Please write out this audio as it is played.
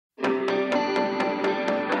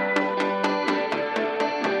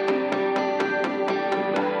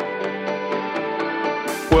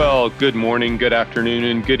Well, good morning, good afternoon,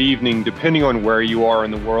 and good evening, depending on where you are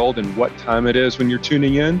in the world and what time it is when you're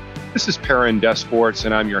tuning in. This is Perrin Desports,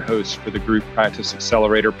 and I'm your host for the Group Practice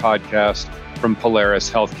Accelerator podcast from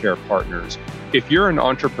Polaris Healthcare Partners. If you're an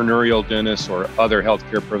entrepreneurial dentist or other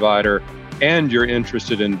healthcare provider, and you're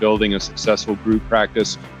interested in building a successful group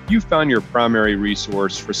practice, you've found your primary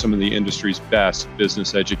resource for some of the industry's best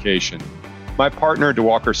business education. My partner,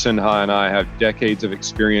 Diwakar Sinha, and I have decades of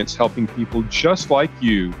experience helping people just like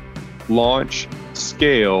you launch,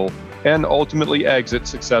 scale, and ultimately exit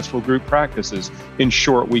successful group practices. In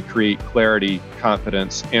short, we create clarity,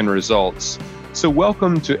 confidence, and results. So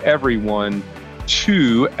welcome to everyone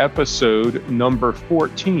to episode number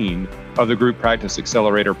 14 of the Group Practice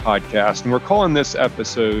Accelerator podcast. And we're calling this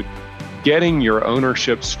episode, Getting Your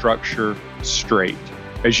Ownership Structure Straight.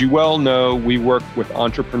 As you well know, we work with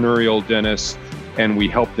entrepreneurial dentists and we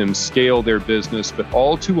help them scale their business, but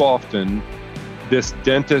all too often, this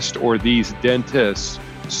dentist or these dentists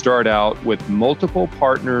start out with multiple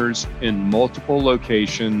partners in multiple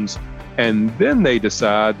locations, and then they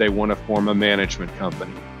decide they want to form a management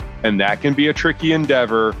company. And that can be a tricky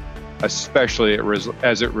endeavor, especially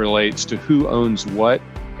as it relates to who owns what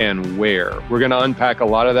and where. We're going to unpack a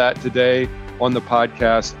lot of that today on the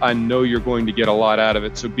podcast. I know you're going to get a lot out of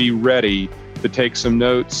it, so be ready to take some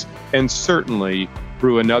notes and certainly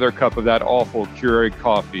brew another cup of that awful Keurig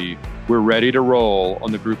coffee. We're ready to roll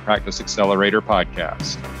on the Group Practice Accelerator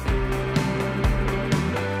podcast.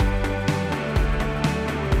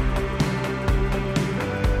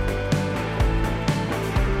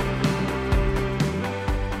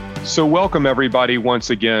 So welcome everybody once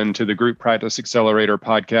again to the Group Practice Accelerator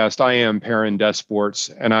podcast. I am Perrin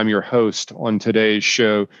Desports and I'm your host on today's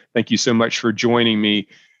show. Thank you so much for joining me.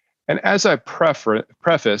 And as I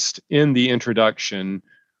prefaced in the introduction,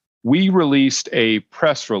 we released a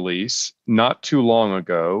press release not too long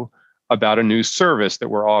ago about a new service that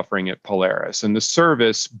we're offering at Polaris. And the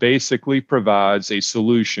service basically provides a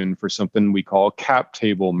solution for something we call cap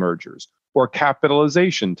table mergers or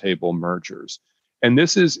capitalization table mergers. And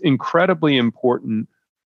this is incredibly important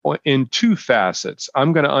in two facets.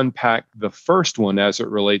 I'm going to unpack the first one as it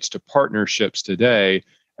relates to partnerships today,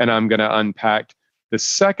 and I'm going to unpack the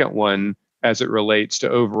second one as it relates to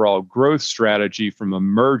overall growth strategy from a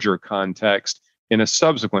merger context in a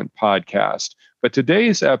subsequent podcast. But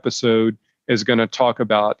today's episode is going to talk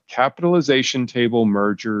about capitalization table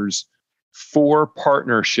mergers for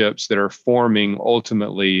partnerships that are forming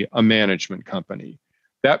ultimately a management company.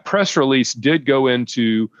 That press release did go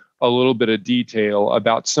into a little bit of detail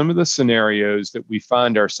about some of the scenarios that we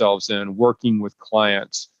find ourselves in working with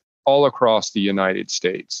clients all across the United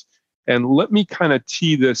States. And let me kind of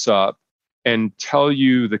tee this up and tell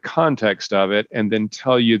you the context of it, and then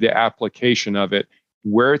tell you the application of it,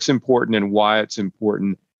 where it's important and why it's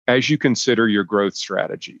important as you consider your growth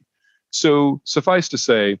strategy. So suffice to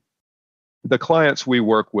say, the clients we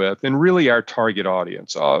work with, and really our target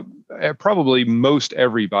audience, probably most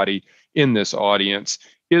everybody in this audience,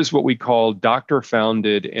 is what we call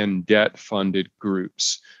doctor-founded and debt-funded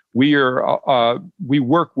groups. We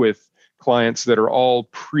work with clients that are all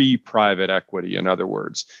pre-private equity, in other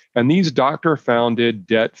words. And these doctor-founded,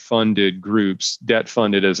 debt-funded groups,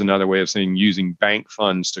 debt-funded is another way of saying using bank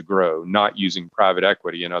funds to grow, not using private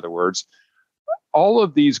equity, in other words. All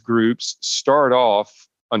of these groups start off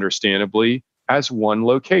understandably, as one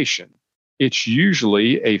location. It's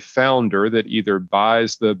usually a founder that either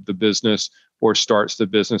buys the business or starts the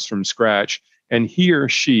business from scratch, and he or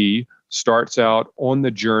she starts out on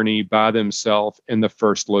the journey by themselves in the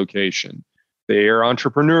first location. They are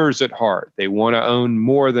entrepreneurs at heart. They want to own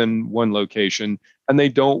more than one location, and they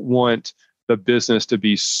don't want the business to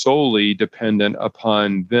be solely dependent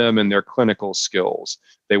upon them and their clinical skills.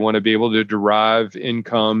 They want to be able to derive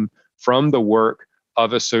income from the work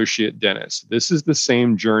of associate dentists. This is the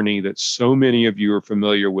same journey that so many of you are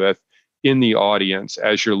familiar with in the audience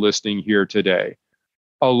as you're listening here today.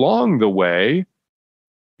 Along the way,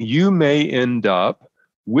 you may end up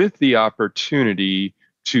with the opportunity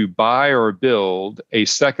to buy or build a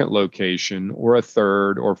second location or a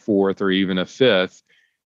third or fourth or even a fifth.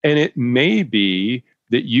 And it may be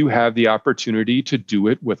that you have the opportunity to do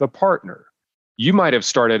it with a partner. You might have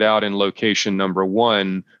started out in location number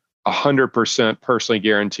one 100% personally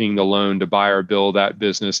guaranteeing the loan to buy or build that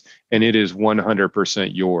business, and it is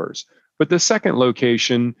 100% yours. But the second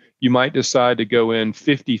location, you might decide to go in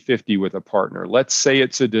 50-50 with a partner. Let's say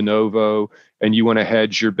it's a de novo and you want to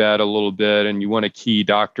hedge your bet a little bit and you want a key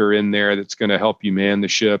doctor in there that's going to help you man the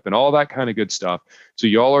ship and all that kind of good stuff. So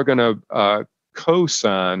y'all are going to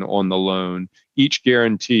co-sign on the loan, each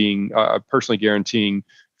personally guaranteeing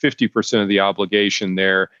 50% of the obligation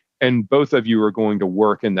there. and both of you are going to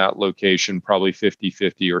work in that location, probably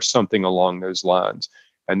 50-50 or something along those lines.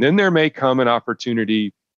 And then there may come an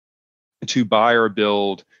opportunity to buy or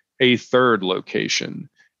build a third location.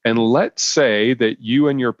 And let's say that you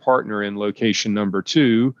and your partner in location number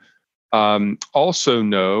two also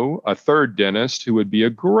know a third dentist who would be a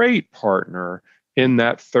great partner in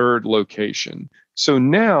that third location. So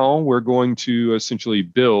now we're going to essentially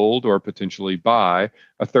build or potentially buy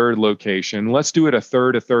a third location. Let's do it a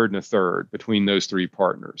third, and a third between those three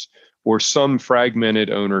partners, or some fragmented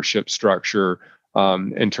ownership structure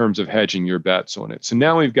in terms of hedging your bets on it. So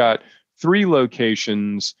now we've got three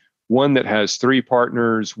locations, one that has three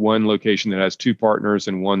partners, one location that has two partners,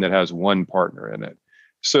 and one that has one partner in it.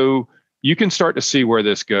 So you can start to see where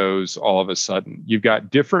this goes all of a sudden. You've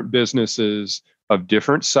got different businesses of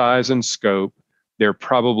different size and scope. They're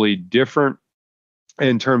probably different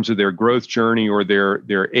in terms of their growth journey or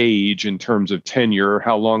their age in terms of tenure,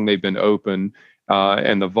 how long they've been open,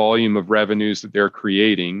 and the volume of revenues that they're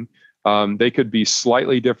creating. They could be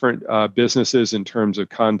slightly different businesses in terms of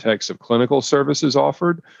context of clinical services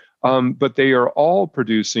offered, but they are all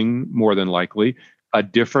producing, more than likely, a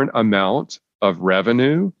different amount of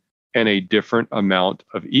revenue and a different amount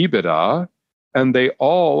of EBITDA, and they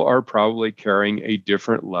all are probably carrying a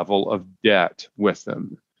different level of debt with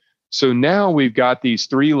them. So now we've got these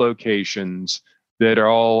three locations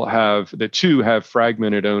that two have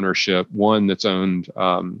fragmented ownership, one that's owned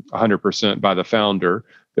 100% by the founder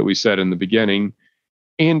that we said in the beginning.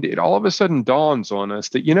 And it all of a sudden dawns on us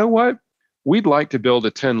that, you know what? We'd like to build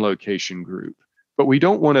a 10 location group, but we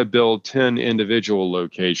don't want to build 10 individual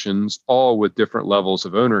locations, all with different levels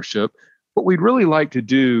of ownership. What we'd really like to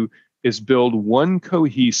do is build one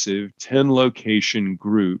cohesive 10 location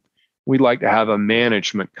group. We'd like to have a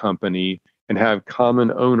management company and have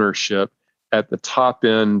common ownership at the top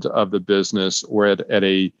end of the business or at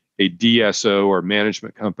a DSO or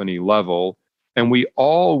management company level. And we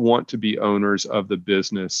all want to be owners of the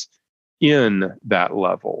business in that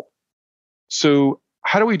level. So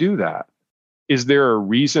how do we do that? Is there a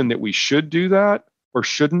reason that we should do that or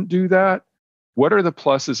shouldn't do that? What are the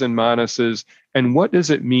pluses and minuses? And what does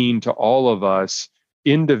it mean to all of us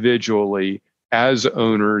individually as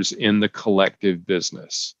owners in the collective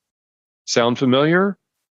business? Sound familiar?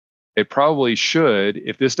 It probably should.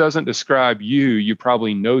 If this doesn't describe you, you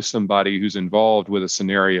probably know somebody who's involved with a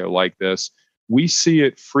scenario like this. We see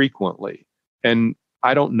it frequently. And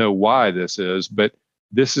I don't know why this is, but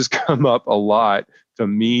this has come up a lot to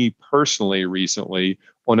me personally recently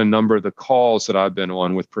on a number of the calls that I've been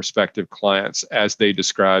on with prospective clients as they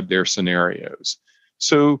describe their scenarios.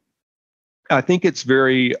 So I think it's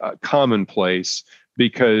very commonplace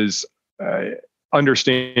because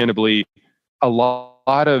understandably, a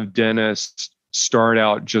lot of dentists start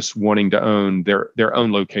out just wanting to own their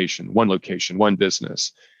own location, one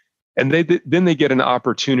business. And then they get an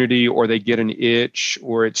opportunity or they get an itch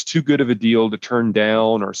or it's too good of a deal to turn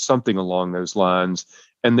down or something along those lines.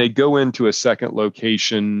 And they go into a second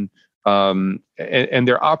location and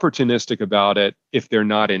they're opportunistic about it if they're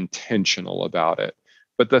not intentional about it.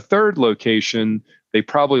 But the third location, they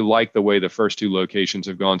probably like the way the first two locations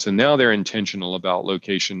have gone. So now they're intentional about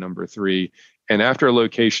location number three. And after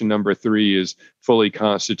location number three is fully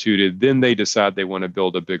constituted, then they decide they want to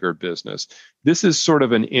build a bigger business. This is sort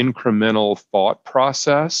of an incremental thought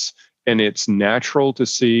process, and it's natural to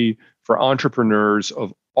see for entrepreneurs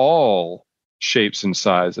of all shapes and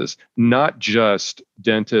sizes, not just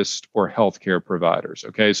dentists or healthcare providers.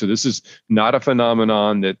 Okay, so this is not a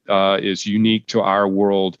phenomenon that is unique to our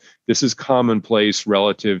world. This is commonplace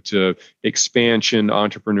relative to expansion,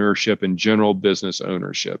 entrepreneurship, and general business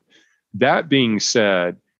ownership. That being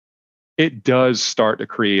said, it does start to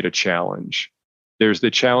create a challenge. There's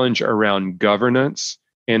the challenge around governance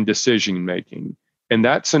and decision making. And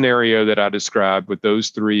that scenario that I described with those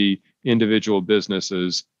three individual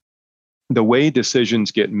businesses, the way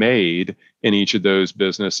decisions get made in each of those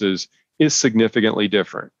businesses is significantly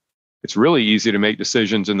different. It's really easy to make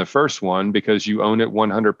decisions in the first one because you own it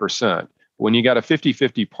 100%. When you got a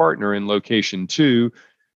 50-50 partner in location two,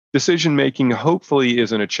 decision making hopefully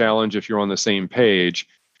isn't a challenge if you're on the same page.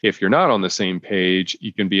 If you're not on the same page,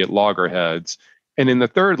 you can be at loggerheads. And in the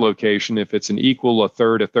third location, if it's an equal, a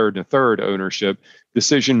third, and a third ownership,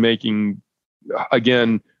 decision making,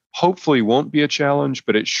 again, hopefully won't be a challenge,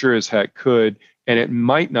 but it sure as heck could. And it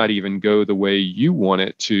might not even go the way you want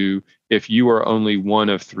it to if you are only one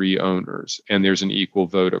of three owners and there's an equal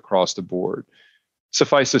vote across the board.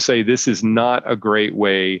 Suffice to say, this is not a great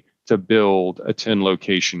way to build a 10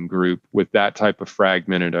 location group with that type of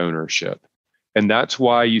fragmented ownership. And that's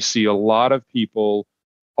why you see a lot of people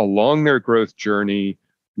along their growth journey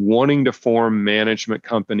wanting to form management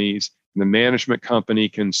companies. The management company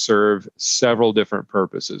can serve several different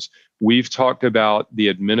purposes. We've talked about the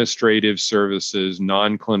administrative services,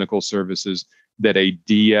 non-clinical services that a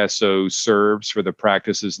DSO serves for the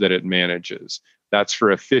practices that it manages. That's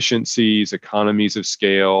for efficiencies, economies of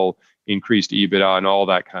scale, increased EBITDA, and all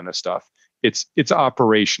that kind of stuff. It's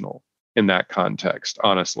operational in that context,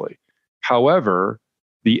 honestly. However,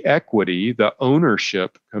 the equity, the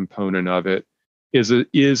ownership component of it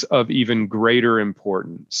is of even greater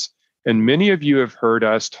importance. And many of you have heard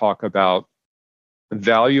us talk about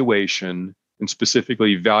valuation, and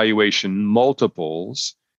specifically valuation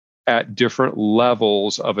multiples at different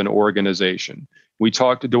levels of an organization.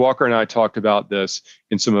 DeWalker and I talked about this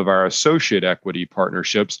in some of our associate equity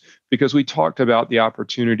partnerships because we talked about the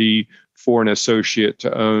opportunity for an associate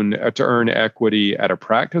to earn equity at a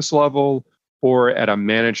practice level or at a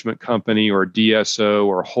management company or DSO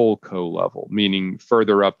or holdco level, meaning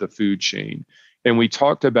further up the food chain. And we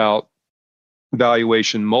talked about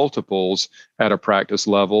valuation multiples at a practice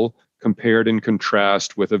level compared and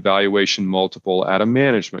contrast with a valuation multiple at a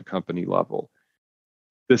management company level.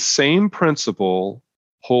 The same principle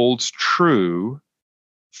holds true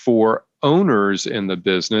for owners in the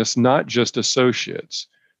business, not just associates.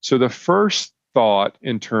 So the first thought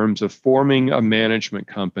in terms of forming a management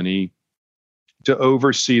company to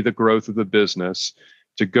oversee the growth of the business,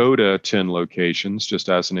 to go to 10 locations, just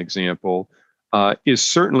as an example, is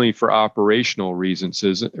certainly for operational reasons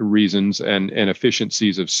and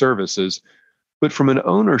efficiencies of services. But from an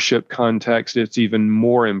ownership context, it's even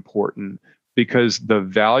more important because the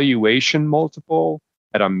valuation multiple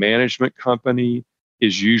at a management company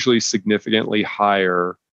is usually significantly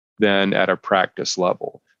higher than at a practice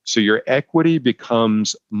level. So your equity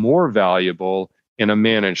becomes more valuable in a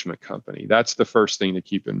management company. That's the first thing to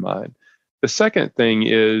keep in mind. The second thing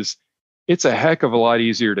is it's a heck of a lot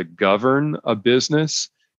easier to govern a business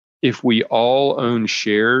if we all own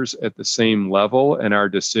shares at the same level and our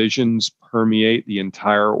decisions permeate the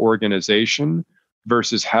entire organization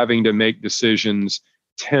versus having to make decisions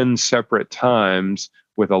 10 separate times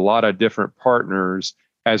with a lot of different partners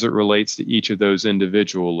as it relates to each of those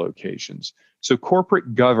individual locations. So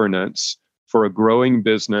corporate governance for a growing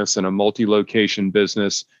business and a multi-location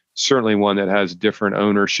business, certainly one that has different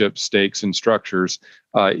ownership stakes and structures,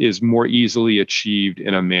 is more easily achieved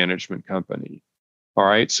in a management company. All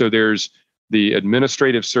right, so there's the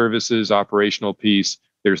administrative services, operational piece,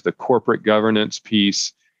 there's the corporate governance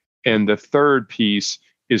piece, and the third piece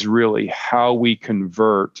is really how we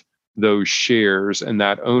convert those shares and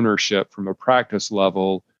that ownership from a practice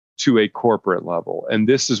level to a corporate level. And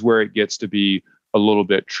this is where it gets to be a little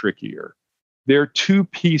bit trickier. There are two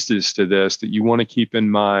pieces to this that you want to keep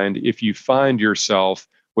in mind if you find yourself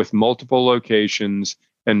with multiple locations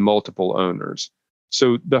and multiple owners.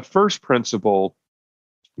 So the first principle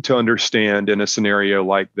to understand in a scenario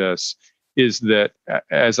like this is that,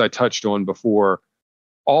 as I touched on before,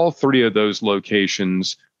 all three of those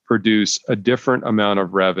locations produce a different amount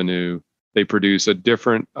of revenue. They produce a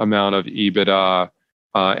different amount of EBITDA,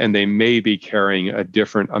 and they may be carrying a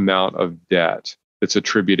different amount of debt that's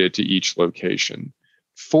attributed to each location.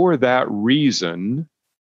 For that reason,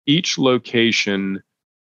 each location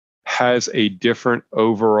has a different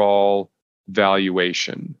overall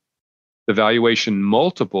valuation. The valuation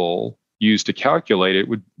multiple used to calculate it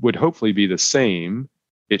would hopefully be the same.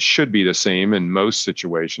 It should be the same in most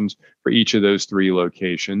situations for each of those three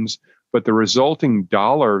locations, but the resulting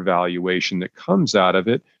dollar valuation that comes out of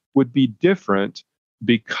it would be different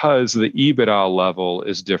because the EBITDA level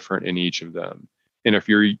is different in each of them. And if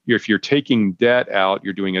you're taking debt out,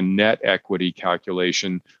 you're doing a net equity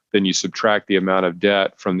calculation, then you subtract the amount of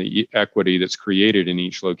debt from the equity that's created in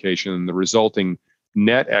each location, and the resulting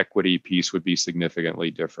net equity piece would be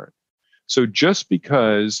significantly different. So just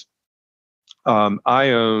because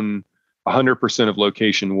I own 100% of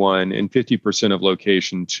location 1 and 50% of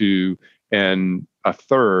location 2 and a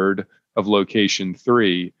third of location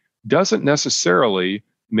 3 doesn't necessarily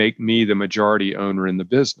make me the majority owner in the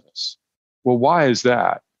business. Well, why is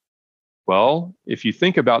that? Well, if you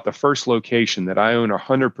think about the first location that I own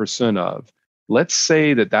 100% of, let's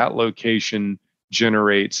say that location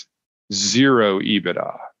generates 0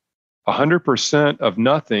 EBITDA. 100% of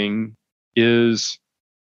nothing is,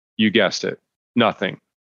 you guessed it, nothing,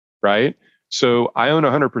 right? So I own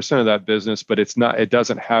 100% of that business, but it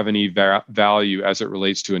doesn't have any value as it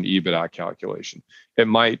relates to an EBITDA calculation. It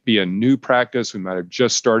might be a new practice. We might have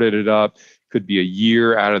just started it up. Could be a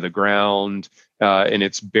year out of the ground, and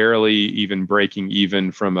it's barely even breaking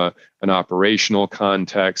even from an operational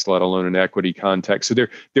context, let alone an equity context. So there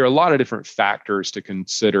are a lot of different factors to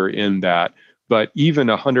consider in that. But even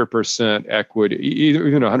 100% equity,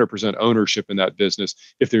 even 100% ownership in that business,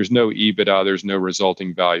 if there's no EBITDA, there's no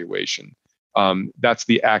resulting valuation. That's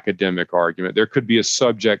the academic argument. There could be a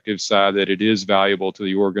subjective side that it is valuable to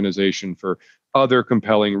the organization for other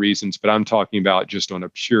compelling reasons, but I'm talking about just on a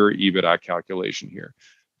pure EBITDA calculation here.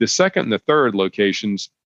 The second and the third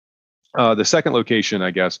locations, the second location,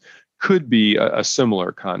 I guess, could be a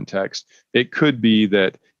similar context. It could be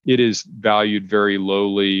that it is valued very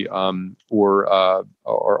lowly or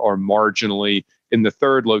marginally. In the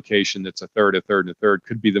third location, that's a third, and a third,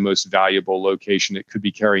 could be the most valuable location. It could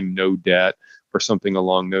be carrying no debt or something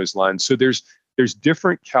along those lines. So there's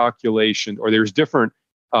different calculation, or there's different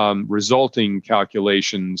resulting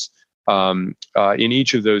calculations in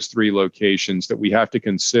each of those three locations that we have to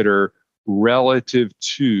consider relative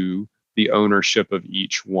to the ownership of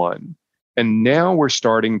each one. And now we're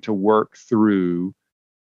starting to work through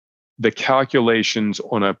the calculations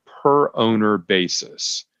on a per owner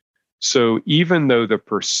basis. So even though the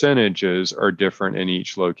percentages are different in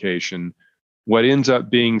each location, what ends up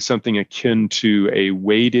being something akin to a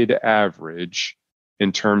weighted average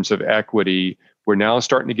in terms of equity, we're now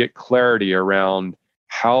starting to get clarity around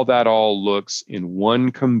how that all looks in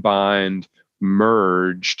one combined,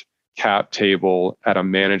 merged cap table at a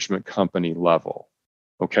management company level.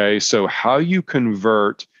 Okay, so how you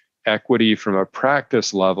convert equity from a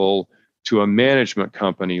practice level to a management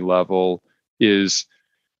company level is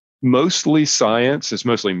mostly science. It's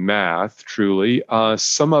mostly math, truly.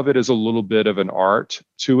 Some of it is a little bit of an art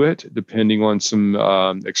to it, depending on some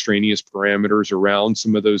extraneous parameters around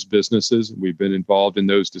some of those businesses. We've been involved in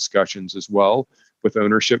those discussions as well with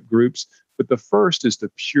ownership groups. But the first is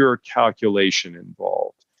the pure calculation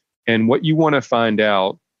involved. And what you want to find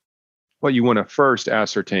out, what you want to first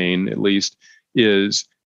ascertain, at least, is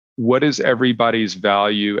what is everybody's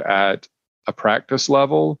value at a practice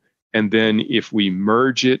level? And then if we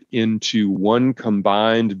merge it into one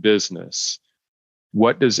combined business,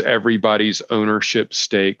 what does everybody's ownership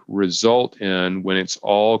stake result in when it's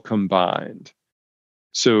all combined?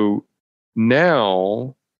 So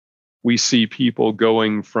now we see people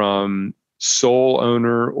going from sole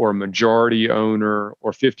owner or majority owner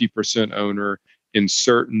or 50% owner in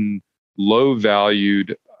certain low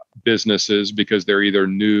valued businesses because they're either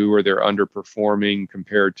new or they're underperforming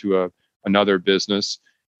compared to another business.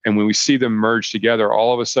 And when we see them merge together,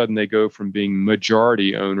 all of a sudden they go from being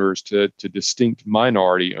majority owners to distinct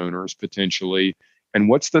minority owners potentially. And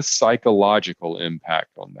what's the psychological impact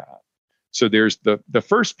on that? So there's the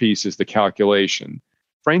first piece is the calculation.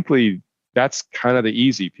 Frankly, that's kind of the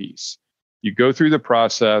easy piece. You go through the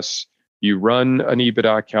process, you run an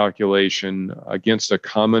EBITDA calculation against a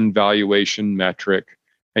common valuation metric,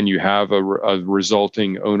 and you have a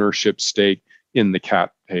resulting ownership stake in the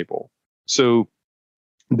cap table. So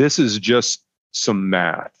this is just some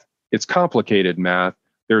math. It's complicated math.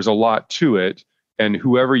 There's a lot to it. And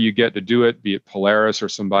whoever you get to do it, be it Polaris or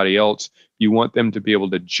somebody else, you want them to be able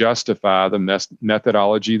to justify the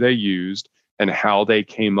methodology they used and how they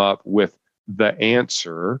came up with the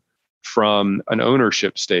answer from an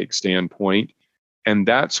ownership stake standpoint. And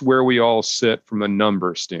that's where we all sit from a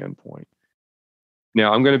number standpoint.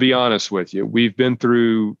 Now, I'm going to be honest with you. We've been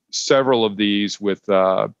through several of these with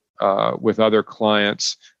other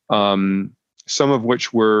clients, some of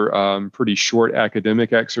which were pretty short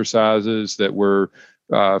academic exercises that were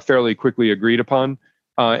fairly quickly agreed upon,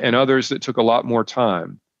 and others that took a lot more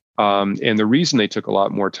time. And the reason they took a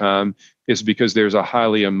lot more time is because there's a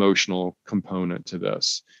highly emotional component to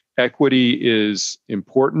this. Equity is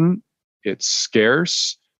important, it's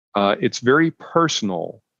scarce, it's very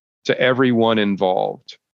personal to everyone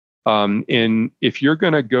involved. And if you're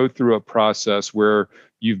going to go through a process where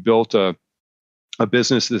you've built a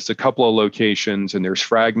business that's a couple of locations and there's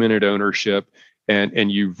fragmented ownership,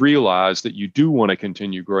 and you've realized that you do want to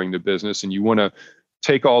continue growing the business and you want to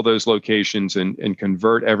take all those locations and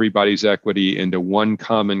convert everybody's equity into one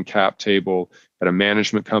common cap table at a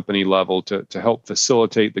management company level to help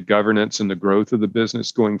facilitate the governance and the growth of the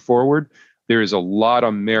business going forward, there is a lot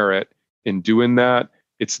of merit in doing that.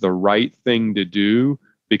 It's the right thing to do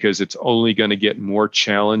because it's only going to get more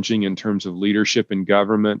challenging in terms of leadership and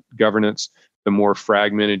governance the more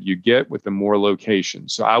fragmented you get with the more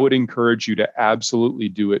locations. So I would encourage you to absolutely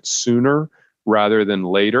do it sooner rather than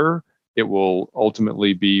later. It will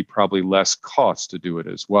ultimately be probably less cost to do it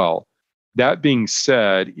as well. That being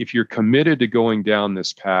said, if you're committed to going down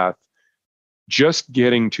this path, just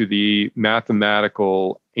getting to the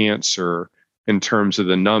mathematical answer in terms of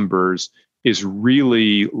the numbers is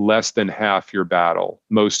really less than half your battle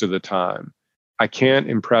most of the time. I can't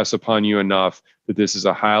impress upon you enough that this is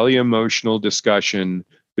a highly emotional discussion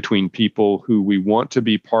between people who we want to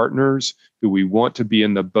be partners, who we want to be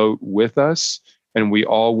in the boat with us, and we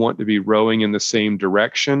all want to be rowing in the same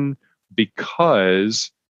direction, because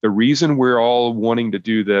the reason we're all wanting to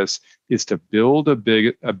do this is to build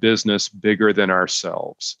a business bigger than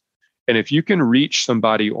ourselves. And if you can reach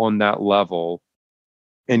somebody on that level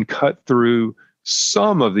and cut through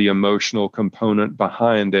some of the emotional component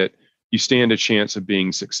behind it, you stand a chance of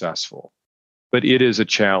being successful. But it is a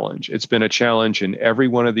challenge. It's been a challenge in every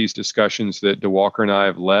one of these discussions that DeWalker and I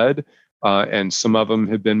have led, and some of them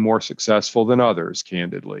have been more successful than others,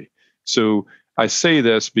 candidly. So I say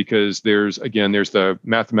this because there's the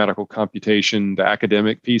mathematical computation, the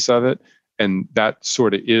academic piece of it, and that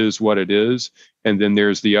sort of is what it is. And then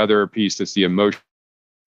there's the other piece that's the emotional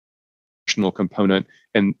component,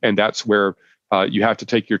 and that's where you have to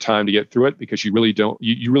take your time to get through it, because you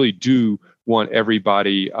really do want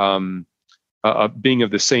everybody being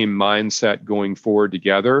of the same mindset going forward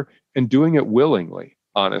together and doing it willingly,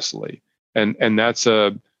 honestly. And that's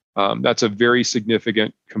a very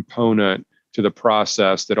significant component to the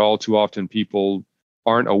process that all too often people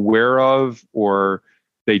aren't aware of, or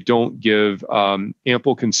they don't give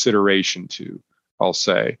ample consideration to, I'll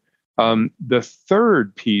say. The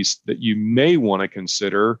third piece that you may want to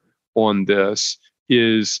consider on this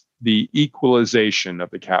is the equalization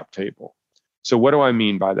of the cap table. So what do I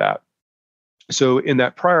mean by that? So in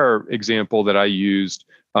that prior example that I used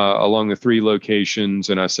along the 3 locations,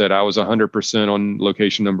 and I said I was 100% on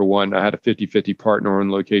location number 1, I had a 50-50 partner on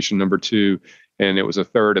location number 2, and it was a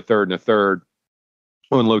third, and a third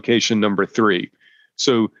on location number 3.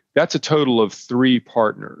 So that's a total of 3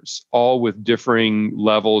 partners, all with differing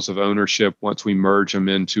levels of ownership once we merge them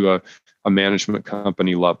into a management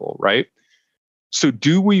company level, right? So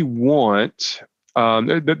do we want,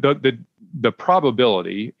 the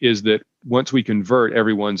probability is that once we convert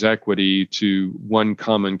everyone's equity to one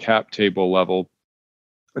common cap table level,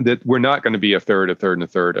 that we're not going to be a third, and a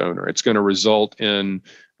third owner. It's going to result in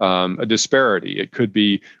a disparity. It could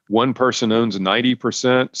be one person owns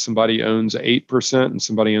 90%, somebody owns 8%, and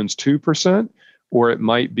somebody owns 2%, or it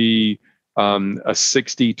might be a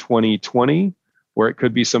 60-20-20, or it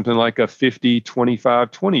could be something like a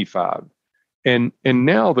 50-25-25. And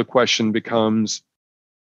now the question becomes,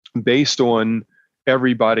 based on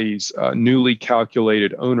everybody's newly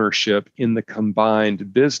calculated ownership in the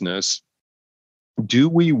combined business, do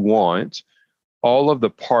we want all of the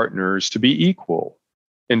partners to be equal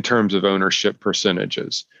in terms of ownership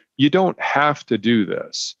percentages? You don't have to do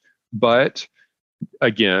this, but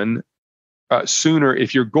again, sooner,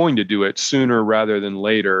 if you're going to do it, sooner rather than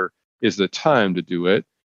later is the time to do it.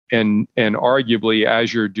 And arguably,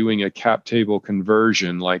 as you're doing a cap table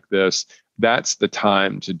conversion like this, that's the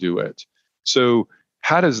time to do it. So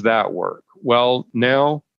how does that work? Well,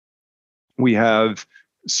 now we have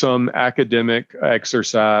some academic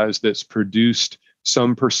exercise that's produced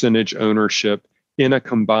some percentage ownership in a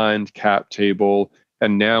combined cap table,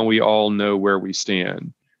 and now we all know where we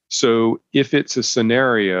stand. So if it's a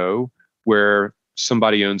scenario where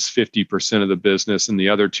somebody owns 50% of the business and the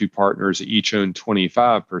other 2 partners each own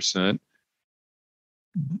 25%,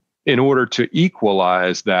 in order to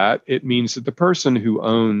equalize that, it means that the person who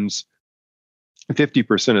owns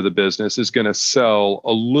 50% of the business is going to sell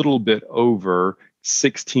a little bit over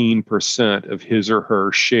 16% of his or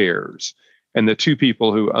her shares. And the 2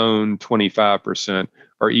 people who own 25%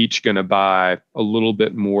 are each going to buy a little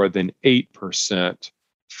bit more than 8%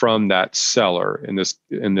 from that seller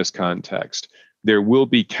in this context. There will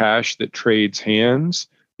be cash that trades hands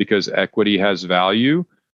because equity has value.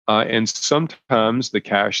 And sometimes the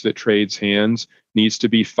cash that trades hands needs to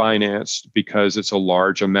be financed because it's a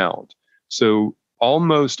large amount. So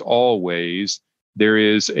almost always there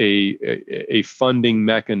is a funding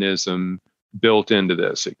mechanism built into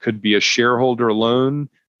this. It could be a shareholder loan.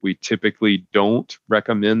 We typically don't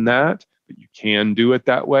recommend that, but you can do it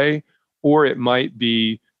that way. Or it might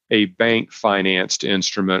be a bank financed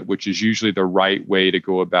instrument, which is usually the right way to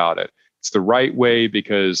go about it. It's the right way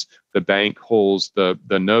because the bank holds the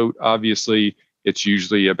note. Obviously, it's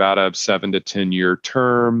usually about a 7 to 10 year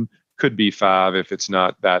term, could be 5 if it's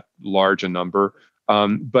not that large a number.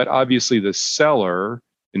 But obviously the seller,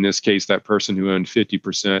 in this case, that person who owned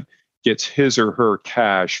 50%, gets his or her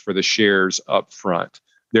cash for the shares up front.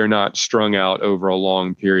 They're not strung out over a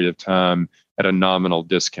long period of time at a nominal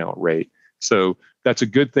discount rate. So that's a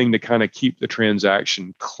good thing to kind of keep the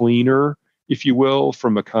transaction cleaner, if you will,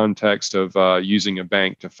 from a context of using a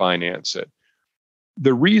bank to finance it.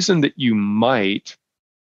 The reason that you might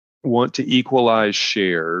want to equalize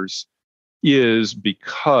shares is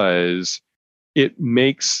because it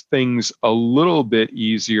makes things a little bit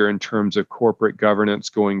easier in terms of corporate governance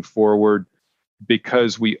going forward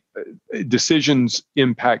because decisions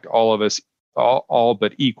impact all of us all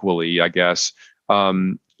but equally, I guess.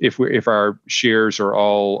 If our shares are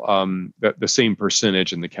all the same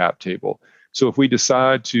percentage in the cap table. So if we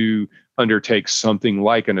decide to undertake something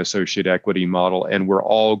like an associate equity model and we're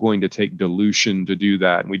all going to take dilution to do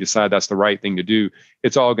that, and we decide that's the right thing to do,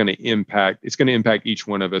 it's going to impact each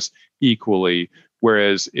one of us equally.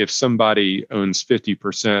 Whereas if somebody owns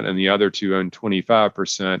 50% and the other two own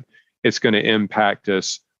 25%, it's going to impact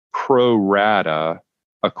us pro rata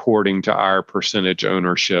according to our percentage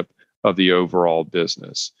ownership of the overall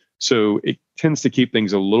business. So it tends to keep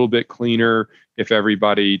things a little bit cleaner if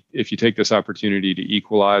you take this opportunity to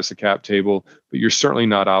equalize the cap table, but you're certainly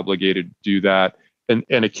not obligated to do that. And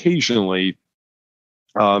occasionally,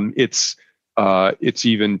 it's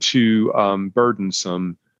even too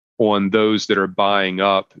burdensome on those that are buying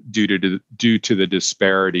up due to the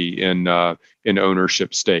disparity in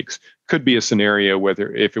ownership stakes. Could be a scenario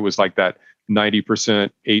whether if it was like that 90%,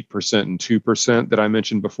 8%, and 2% that I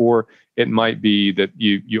mentioned before, it might be that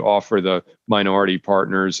you offer the minority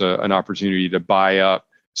partners an opportunity to buy up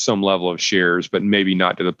some level of shares, but maybe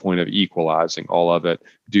not to the point of equalizing all of it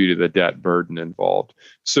due to the debt burden involved.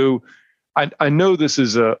 So I know this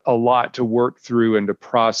is a lot to work through and to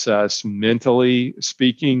process mentally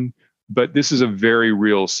speaking, but this is a very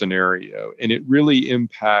real scenario, and it really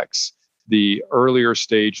impacts the earlier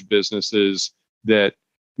stage businesses that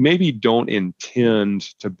maybe don't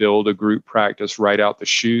intend to build a group practice right out the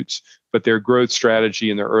chutes, but their growth strategy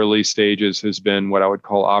in the early stages has been what I would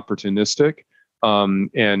call opportunistic,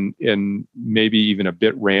 and maybe even a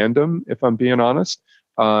bit random, if I'm being honest.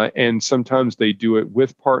 And sometimes they do it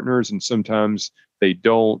with partners, and sometimes they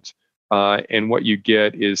don't. And what you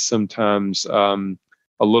get is sometimes a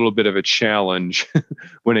little bit of a challenge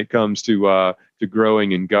when it comes to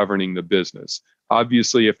growing and governing the business.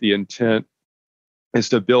 Obviously, if the intent is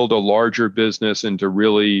to build a larger business and to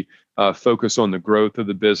really focus on the growth of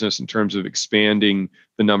the business in terms of expanding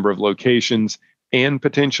the number of locations and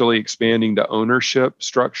potentially expanding the ownership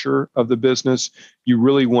structure of the business, you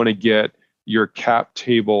really want to get your cap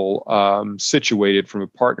table situated from a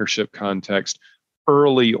partnership context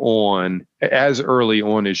early on as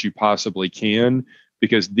you possibly can,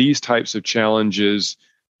 because these types of challenges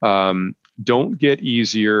don't get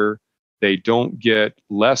easier, they don't get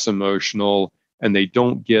less emotional, and they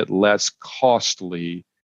don't get less costly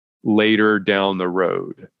later down the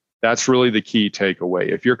road. That's really the key takeaway.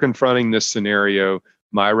 If you're confronting this scenario,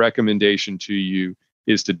 my recommendation to you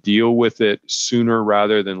is to deal with it sooner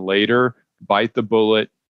rather than later. Bite the bullet,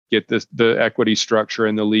 get the equity structure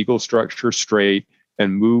and the legal structure straight,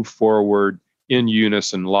 and move forward in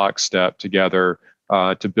unison, lockstep together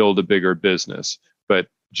to build a bigger business. But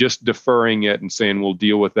just deferring it and saying we'll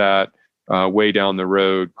deal with that way down the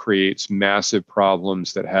road creates massive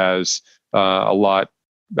problems that has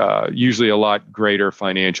usually a lot greater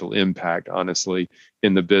financial impact, honestly,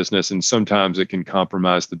 in the business. And sometimes it can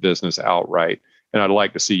compromise the business outright. And I'd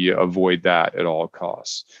like to see you avoid that at all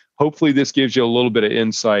costs. Hopefully, this gives you a little bit of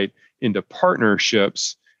insight into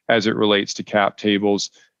partnerships as it relates to cap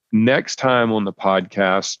tables. Next time on the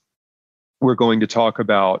podcast, we're going to talk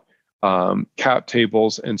about cap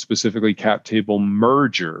tables and specifically cap table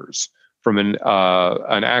mergers from an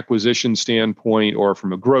acquisition standpoint or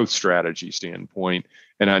from a growth strategy standpoint.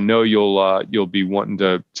 And I know you'll be wanting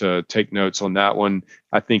to take notes on that one.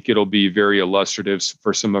 I think it'll be very illustrative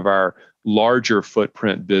for some of our larger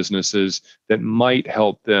footprint businesses that might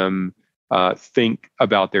help them think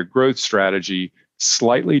about their growth strategy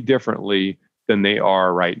slightly differently than they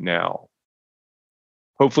are right now.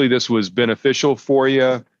 Hopefully this was beneficial for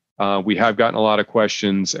you. We have gotten a lot of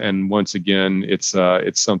questions, and once again, it's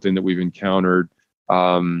something that we've encountered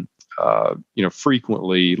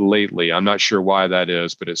frequently lately. I'm not sure why that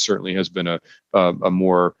is, but it certainly has been a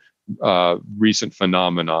more recent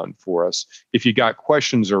phenomenon for us. If you got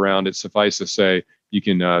questions around it, suffice to say, you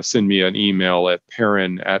can send me an email at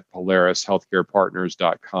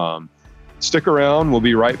perrin@polarishealthcarepartners.com. Stick around. We'll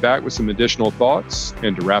be right back with some additional thoughts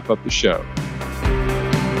and to wrap up the show.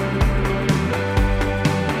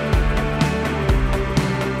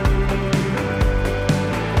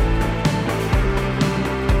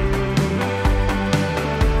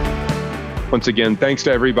 Once again, thanks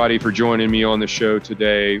to everybody for joining me on the show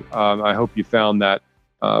today. I hope you found that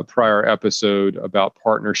prior episode about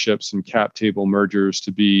partnerships and cap table mergers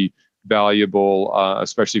to be valuable,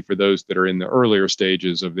 especially for those that are in the earlier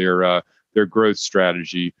stages of their growth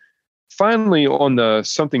strategy. Finally, on the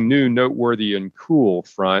something new, noteworthy, and cool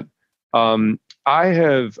front, I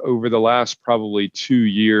have, over the last probably 2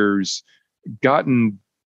 years, gotten,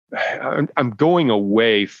 I'm going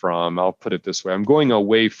away from, I'll put it this way, I'm going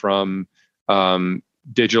away from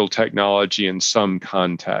digital technology in some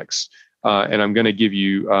contexts. And I'm going to give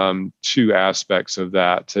you two aspects of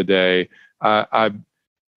that today. I,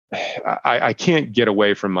 I can't get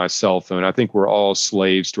away from my cell phone. I think we're all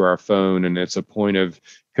slaves to our phone, and it's a point of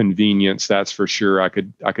convenience. That's for sure. I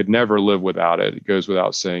could never live without it. It goes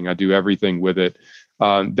without saying. I do everything with it.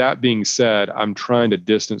 That being said, I'm trying to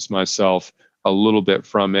distance myself a little bit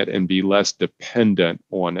from it and be less dependent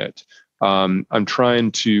on it. I'm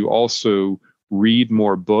trying to also read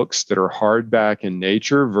more books that are hardback in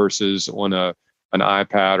nature versus on an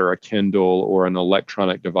iPad or a Kindle or an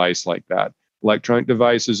electronic device like that. Electronic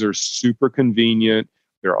devices are super convenient.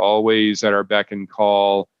 They're always at our beck and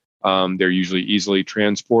call. They're usually easily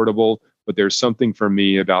transportable, but there's something for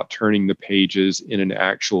me about turning the pages in an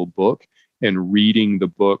actual book and reading the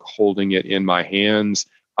book, holding it in my hands.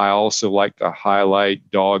 I also like to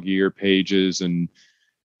highlight dog ear pages and,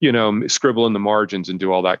 scribble in the margins and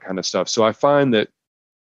do all that kind of stuff. So I find that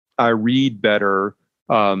I read better,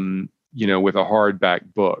 with a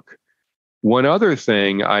hardback book. One other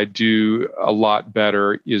thing I do a lot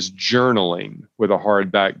better is journaling with a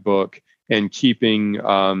hardback book and keeping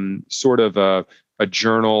sort of a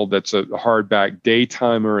journal that's a hardback day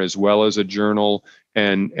timer as well as a journal,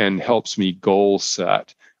 and helps me goal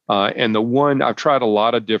set. And the one I've tried a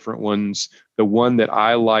lot of different ones. The one that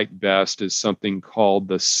I like best is something called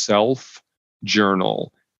the Self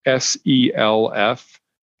Journal, SELF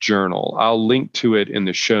journal. I'll link to it in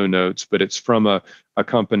the show notes, but it's from a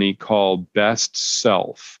company called Best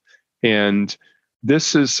Self. And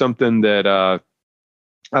this is something that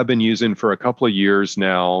I've been using for a couple of years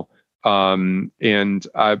now. And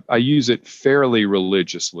I use it fairly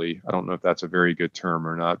religiously. I don't know if that's a very good term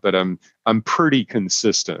or not, but I'm pretty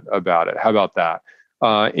consistent about it. How about that?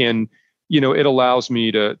 And it allows me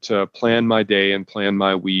to plan my day and plan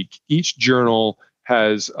my week. Each journal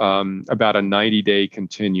has about a 90-day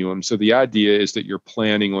continuum. So the idea is that you're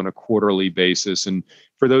planning on a quarterly basis. And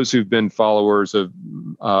for those who've been followers of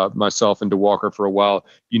myself and DeWalker for a while,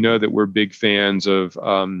 you know that we're big fans of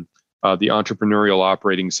the Entrepreneurial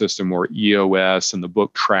Operating System, or EOS, and the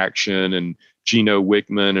book Traction, and Gino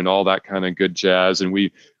Wickman, and all that kind of good jazz. And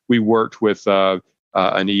we worked with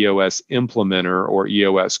an EOS implementer or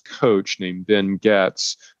EOS coach named Ben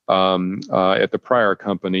Getz at the prior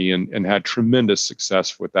company, and had tremendous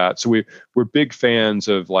success with that. So we're big fans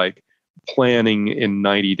of like planning in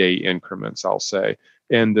 90-day increments, I'll say.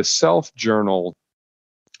 And the Self Journal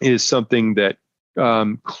is something that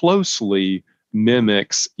closely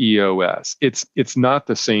mimics EOS. It's not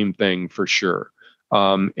the same thing for sure,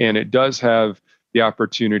 and it does have the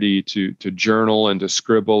opportunity to journal and to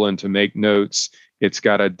scribble and to make notes. It's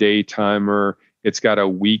got a day timer. It's got a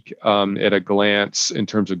week at a glance in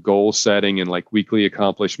terms of goal setting and like weekly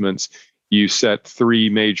accomplishments. You set 3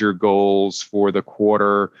 major goals for the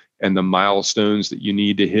quarter and the milestones that you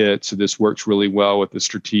need to hit. So this works really well with the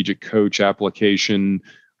Strategic Coach application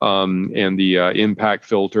and the impact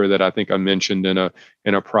filter that I think I mentioned in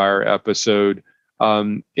a prior episode.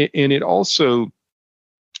 And it also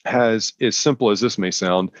has, as simple as this may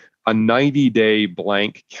sound, a 90-day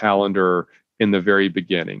blank calendar in the very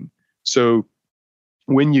beginning. So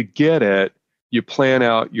when you get it, you plan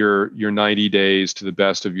out your 90 days to the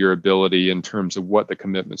best of your ability in terms of what the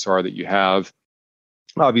commitments are that you have.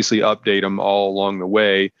 Obviously, update them all along the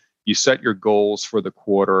way. You set your goals for the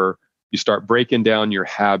quarter. You start breaking down your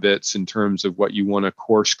habits in terms of what you want to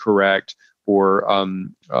course correct or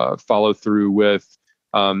follow through with,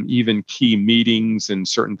 even key meetings and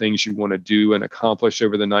certain things you want to do and accomplish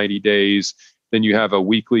over the 90 days. Then you have a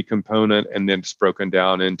weekly component, and then it's broken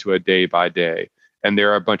down into a day by day. And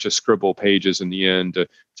there are a bunch of scribble pages in the end to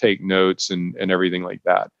take notes and everything like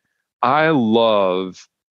that. I love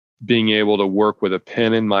being able to work with a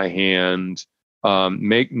pen in my hand,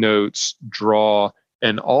 make notes, draw,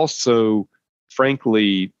 and also,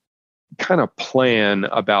 frankly, kind of plan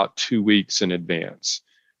about 2 weeks in advance.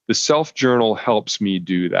 The Self Journal helps me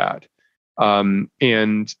do that.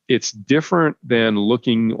 And it's different than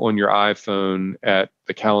looking on your iPhone at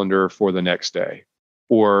the calendar for the next day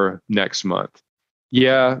or next month.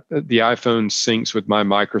 Yeah, the iPhone syncs with my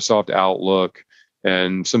Microsoft Outlook,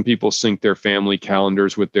 and some people sync their family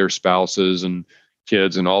calendars with their spouses and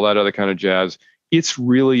kids and all that other kind of jazz. It's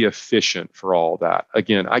really efficient for all that.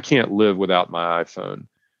 Again, I can't live without my iPhone.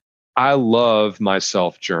 I love my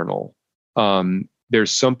Self Journal.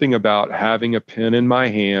 There's something about having a pen in my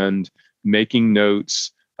hand, making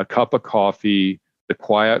notes, a cup of coffee, the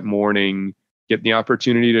quiet morning, getting the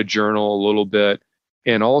opportunity to journal a little bit,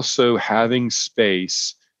 and also having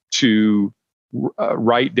space to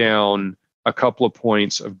write down a couple of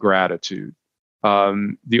points of gratitude.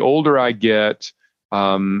 The older I get,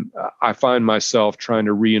 I find myself trying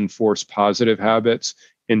to reinforce positive habits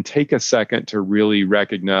and take a second to really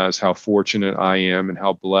recognize how fortunate I am and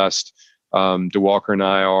how blessed DeWalker and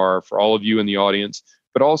I are, for all of you in the audience,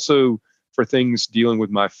 but also for things dealing with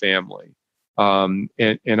my family.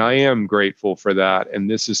 And I am grateful for that. And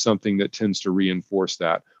this is something that tends to reinforce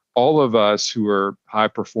that. All of us who are high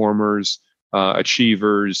performers,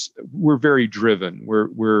 achievers, we're very driven.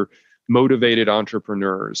 We're motivated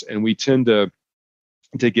entrepreneurs, and we tend to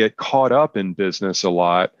get caught up in business a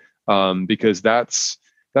lot because that's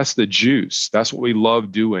the juice. That's what we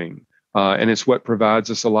love doing. And it's what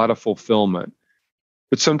provides us a lot of fulfillment.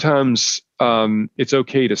 But sometimes it's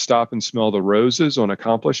okay to stop and smell the roses on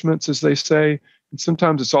accomplishments, as they say. And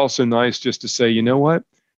sometimes it's also nice just to say, you know what?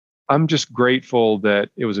 I'm just grateful that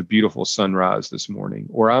it was a beautiful sunrise this morning.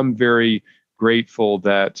 Or I'm very grateful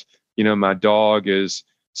that, my dog is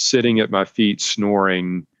sitting at my feet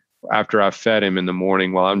snoring after I fed him in the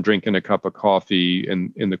morning while I'm drinking a cup of coffee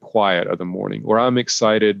in the quiet of the morning. Or I'm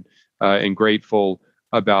excited and grateful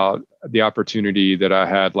about the opportunity that I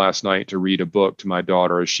had last night to read a book to my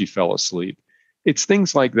daughter as she fell asleep. It's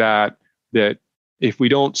things like that if we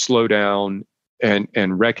don't slow down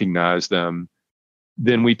and recognize them,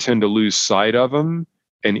 then we tend to lose sight of them,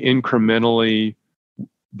 and incrementally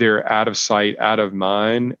they're out of sight, out of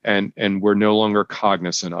mind, and we're no longer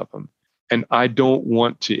cognizant of them. And I don't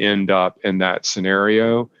want to end up in that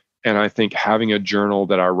scenario. And I think having a journal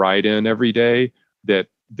that I write in every day that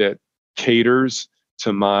caters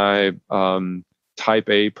to my type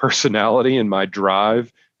A personality and my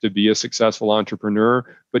drive to be a successful entrepreneur,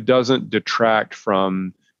 but doesn't detract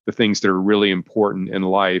from the things that are really important in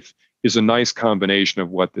life, is a nice combination of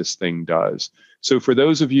what this thing does. So for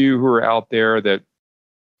those of you who are out there that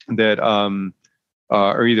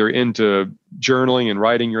are either into journaling and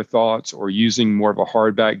writing your thoughts, or using more of a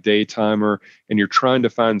hardback day timer, and you're trying to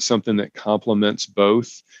find something that complements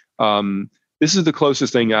both, this is the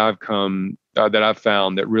closest thing I've come that I've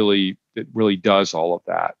found that really does all of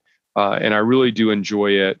that. And I really do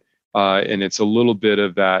enjoy it. And it's a little bit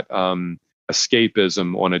of that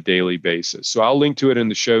escapism on a daily basis. So I'll link to it in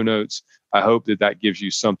the show notes. I hope that gives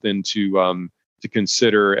you something to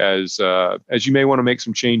consider as you may want to make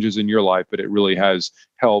some changes in your life, but it really has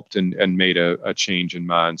helped and made a change in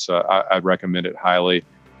mine. So I recommend it highly.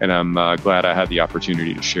 And I'm glad I had the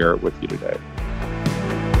opportunity to share it with you today.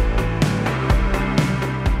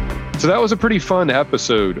 So that was a pretty fun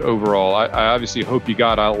episode overall. I obviously hope you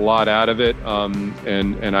got a lot out of it,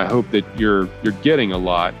 and I hope that you're getting a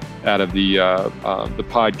lot out of the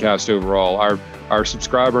podcast overall. Our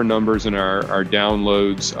subscriber numbers and our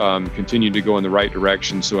downloads continue to go in the right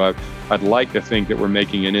direction. So I'd like to think that we're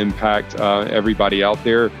making an impact. Everybody out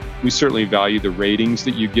there, we certainly value the ratings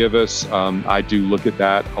that you give us. I do look at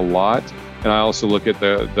that a lot, and I also look at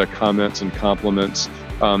the comments and compliments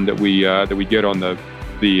that we get on the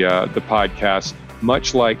podcast,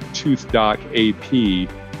 much like Tooth Doc AP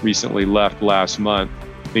recently left last month.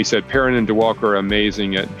 And he said, Perrin and DeWalker are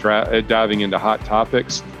amazing at diving into hot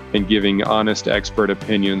topics and giving honest expert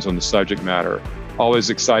opinions on the subject matter.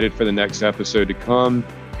 Always excited for the next episode to come.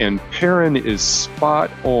 And Perrin is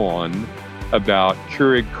spot on about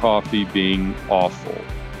Keurig coffee being awful.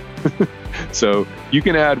 So you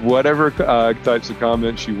can add whatever types of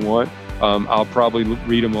comments you want. I'll probably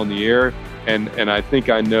read them on the air. And I think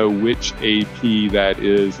I know which AP that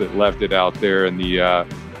is that left it out there in the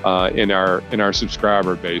in our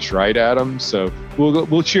subscriber base, right, Adam? So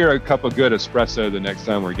we'll share a cup of good espresso the next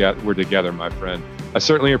time we're together, my friend. I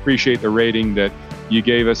certainly appreciate the rating that you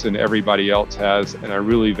gave us and everybody else has, and I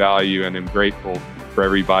really value and am grateful for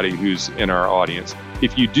everybody who's in our audience.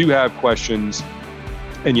 If you do have questions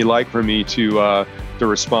and you'd like for me to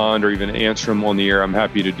respond or even answer them on the air, I'm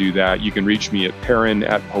happy to do that. You can reach me at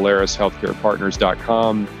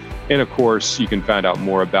perrin@polarishealthcarepartners.com. And of course, you can find out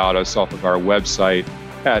more about us off of our website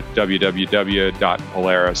at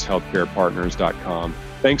www.polarishealthcarepartners.com.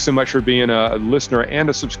 Thanks so much for being a listener and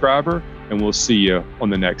a subscriber, and we'll see you on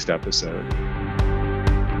the next episode.